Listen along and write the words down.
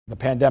The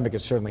pandemic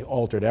has certainly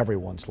altered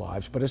everyone's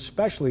lives, but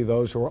especially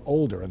those who are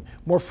older and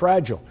more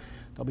fragile.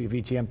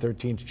 WVTM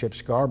 13's Chip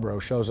Scarborough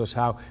shows us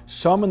how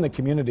some in the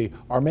community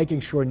are making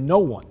sure no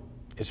one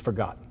is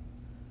forgotten.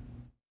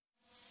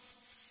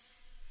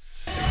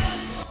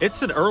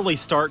 It's an early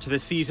start to the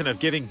season of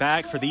giving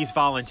back for these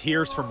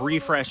volunteers from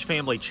Refresh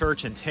Family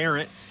Church in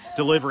Tarrant,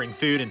 delivering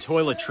food and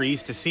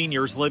toiletries to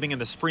seniors living in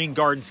the Spring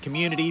Gardens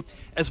community,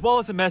 as well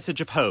as a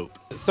message of hope.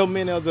 So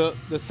many of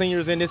the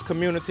seniors in this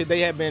community,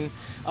 they have been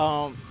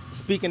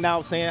speaking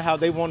out, saying how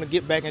they want to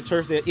get back in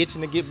church. They're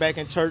itching to get back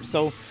in church.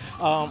 So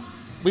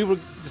we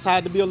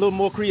decided to be a little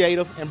more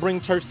creative and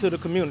bring church to the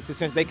community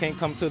since they can't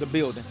come to the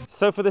building.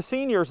 So for the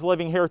seniors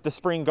living here at the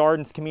Spring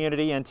Gardens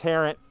community in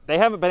Tarrant, they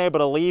haven't been able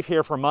to leave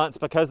here for months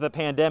because of the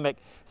pandemic.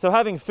 So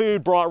having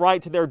food brought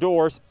right to their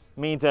doors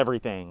means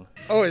everything.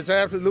 Oh, it's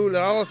absolutely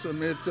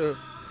awesome.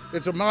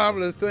 It's a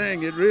marvelous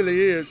thing. It really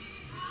is.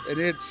 And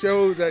it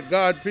shows that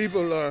God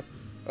people are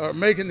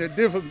making the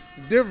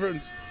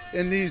difference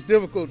in these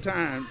difficult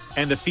times.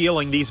 And the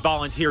feeling these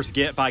volunteers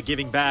get by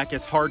giving back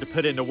is hard to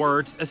put into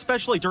words,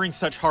 especially during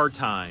such hard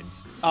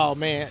times. Oh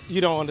man, you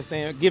don't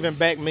understand. Giving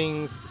back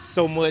means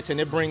so much, and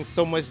it brings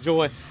so much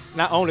joy,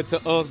 not only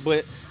to us,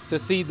 but to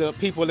see the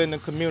people in the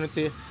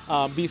community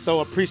be so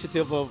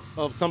appreciative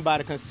of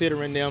somebody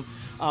considering them.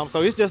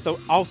 So it's just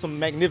an awesome,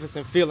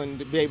 magnificent feeling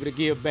to be able to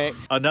give back.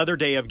 Another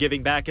day of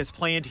giving back is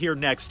planned here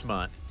next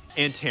month.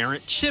 In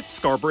Tarrant, Chip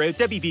Scarborough,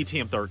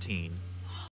 WVTM 13.